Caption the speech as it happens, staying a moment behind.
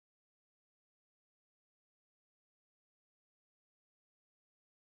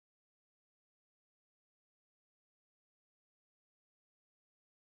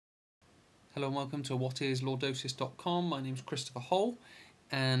Hello and welcome to whatislordosis.com. My name's Christopher Hole,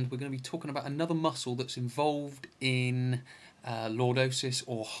 and we're going to be talking about another muscle that's involved in lordosis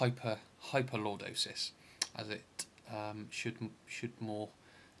or hyperlordosis, as it should more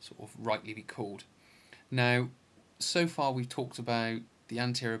sort of rightly be called. Now, so far we've talked about the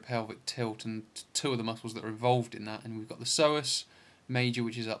anterior pelvic tilt and two of the muscles that are involved in that, and we've got the psoas major,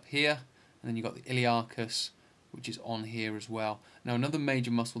 which is up here, and then you've got the iliacus, which is on here as well. Now, another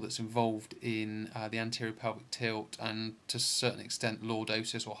major muscle that's involved in the anterior pelvic tilt and to a certain extent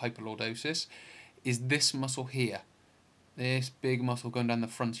lordosis or hyperlordosis is this muscle here. This big muscle going down the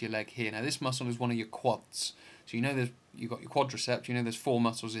front of your leg here. Now, this muscle is one of your quads. So you've got your quadriceps. You know there's four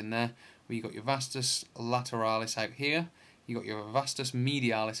muscles in there. Where you've got your vastus lateralis out here. You've got your vastus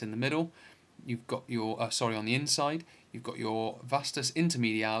medialis in the middle. You've got your on the inside. You've got your vastus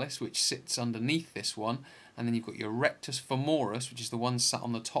intermedialis, which sits underneath this one, and then you've got your rectus femoris, which is the one sat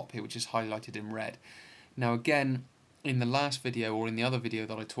on the top here, which is highlighted in red. Now, again, in the last video, or in the other video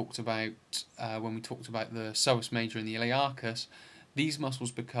that I talked about when we talked about the psoas major and the iliacus, these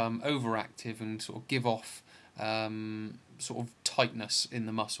muscles become overactive and sort of give off sort of tightness in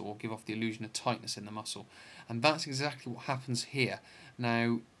the muscle, or give off the illusion of tightness in the muscle, and that's exactly what happens here.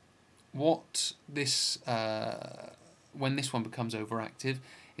 Now, what this when this one becomes overactive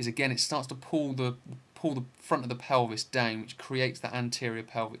is, again, it starts to pull the front of the pelvis down, which creates that anterior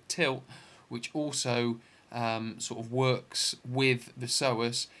pelvic tilt, which also sort of works with the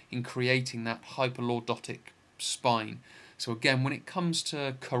psoas in creating that hyperlordotic spine. So again, when it comes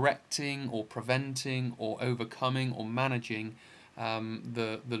to correcting or preventing or overcoming or managing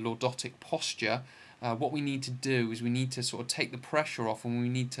the lordotic posture, what we need to do is we need to sort of take the pressure off, and we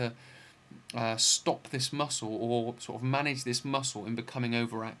need to stop this muscle, or sort of manage this muscle in becoming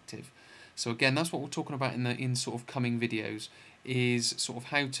overactive. So again, that's what we're talking about in sort of coming videos, is sort of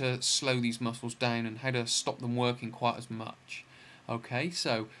how to slow these muscles down and how to stop them working quite as much. Okay,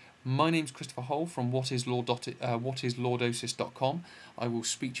 so my name's Christopher Hole from whatislordosis.com. I will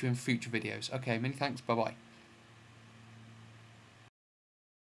speak to you in future videos. Okay, many thanks. Bye bye.